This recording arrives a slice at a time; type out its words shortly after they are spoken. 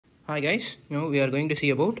Hi guys, now we are going to see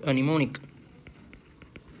about a mnemonic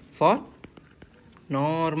for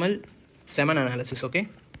normal semen analysis. Okay,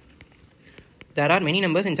 there are many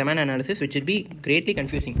numbers in semen analysis which will be greatly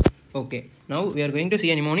confusing. Okay, now we are going to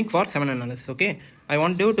see a mnemonic for semen analysis. Okay, I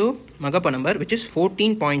want you to mug up a number which is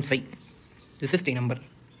 14.5. This is the number,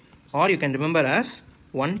 or you can remember as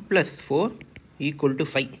 1 plus 4 equal to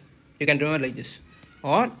 5. You can remember like this,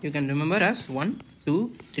 or you can remember as 1,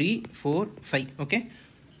 2, 3, 4, 5. Okay,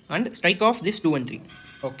 and strike off this 2 and 3.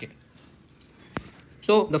 Okay,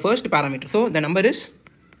 so the first parameter, so the number is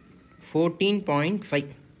 14.5.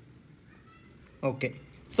 okay,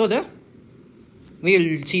 so we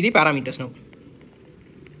will see the parameters now.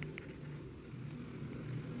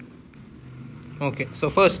 Okay, so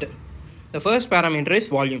the first parameter is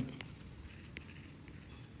volume.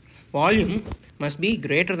 Volume must be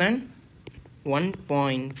greater than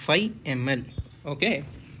 1.5 ml. Okay,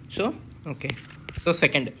 so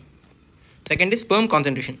second is sperm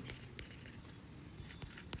concentration.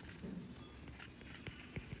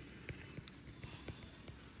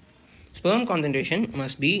 Sperm concentration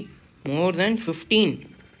must be more than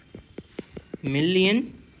 15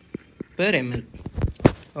 million per ml.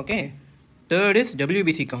 Okay, third is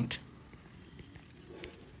WBC count.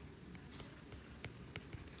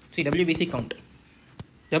 See, WBC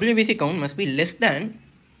count must be less than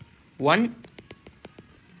 1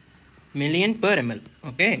 million per ml.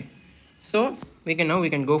 Okay, so we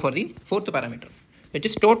can go for the fourth parameter, which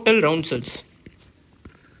is total round cells.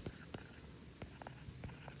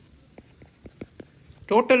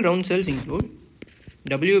 Total round cells include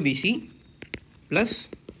WBC plus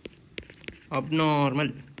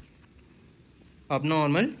abnormal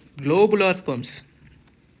globular sperms.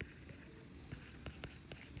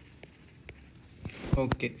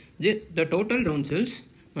 Okay, the total round cells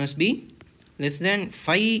must be less than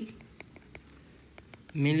 5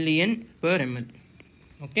 million per ml.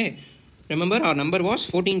 Okay, remember our number was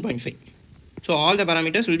 14.5. So all the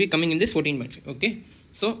parameters will be coming in this 14.5. Okay,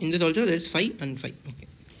 so in this also there is 5 and 5. Okay,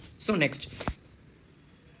 so next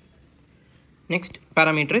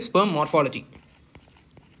parameter is sperm morphology.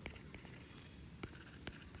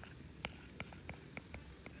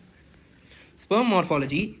 Sperm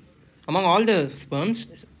morphology, among all the sperms,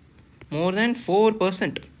 more than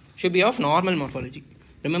 4% should be of normal morphology.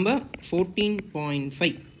 Remember,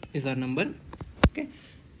 14.5 is our number. Okay,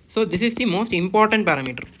 so this is the most important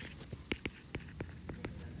parameter.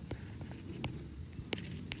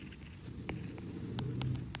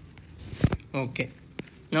 Okay,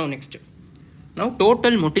 now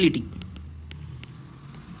total motility.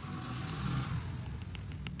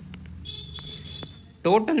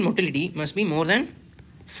 Total motility must be more than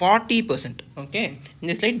 40%. Okay, in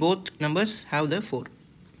this slide both numbers have the 4.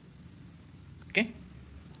 Okay,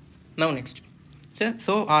 now next,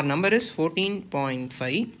 so our number is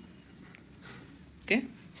 14.5. okay,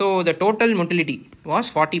 so the total motility was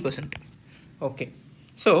 40%. okay,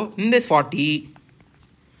 so in this 40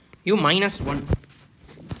 you minus 1,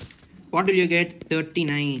 what will you get?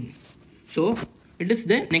 39. So it is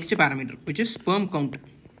the next parameter, which is sperm count.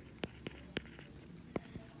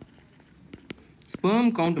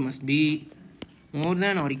 Sperm count must be more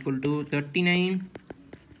than or equal to 39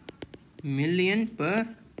 million per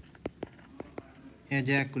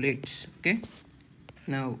ejaculates. Okay,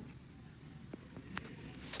 now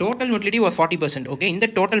total motility was 40%. okay, in the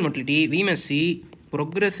total motility we must see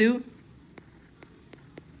progressive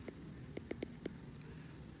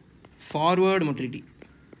forward motility.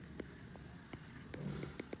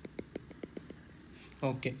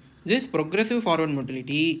 Okay, this progressive forward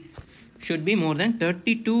motility should be more than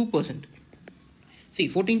 32%. See,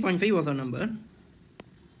 14.5 was our number.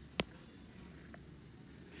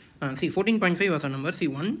 See, 14.5 was our number. See,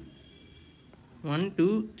 1,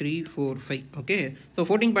 2, 3, 4, 5. Okay, so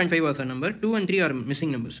 14.5 was our number. 2 and 3 are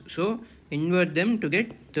missing numbers. So invert them to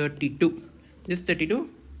get 32. This 32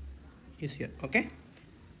 is here. Okay,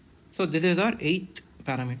 so this is our 8th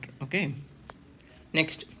parameter. Okay,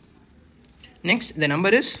 next the number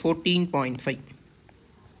is 14.5.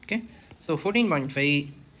 okay, so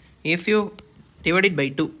 14.5, if you divide it by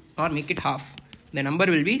 2 or make it half, the number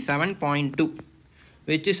will be 7.2,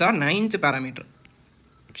 which is our 9th parameter,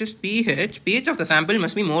 which is pH of the sample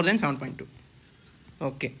must be more than 7.2.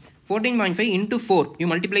 okay, 14.5 into 4, you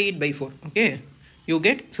multiply it by 4. okay, you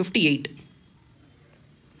get 58.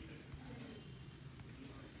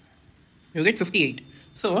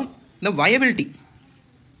 So the viability,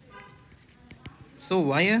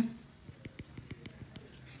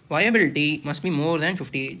 viability must be more than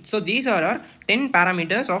 58. So these are our 10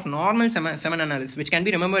 parameters of normal semen analysis, which can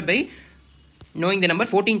be remembered by knowing the number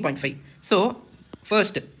 14.5. So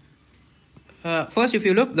first, First, if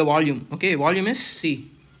you look, the volume, okay, volume is, see,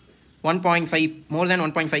 1.5, more than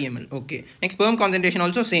 1.5 ml, okay. Next, sperm concentration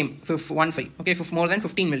also same, 1.5, okay, more than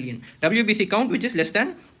 15 million. WBC count, which is less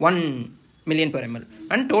than 1 million per ml.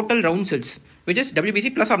 And total round cells, which is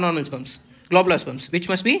WBC plus abnormal sperms, globular sperms, which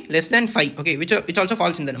must be less than 5, okay, which also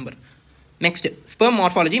falls in the number. Next, sperm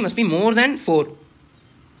morphology must be more than 4.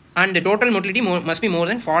 And the total motility must be more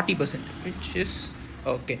than 40%, which is,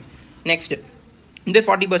 okay. Next, in this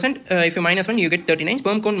 40%, if you minus 1, you get 39.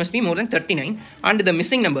 Sperm count must be more than 39. And the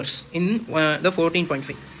missing numbers in the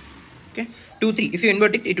 14.5. Okay. 2, 3. If you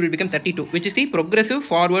invert it, it will become 32, which is the progressive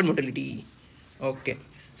forward motility. Okay.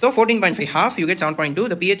 So 14.5 half, you get 7.2.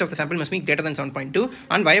 The pH of the sample must be greater than 7.2.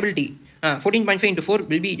 And viability, 14.5 into 4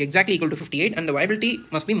 will be exactly equal to 58. And the viability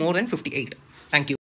must be more than 58. Thank you.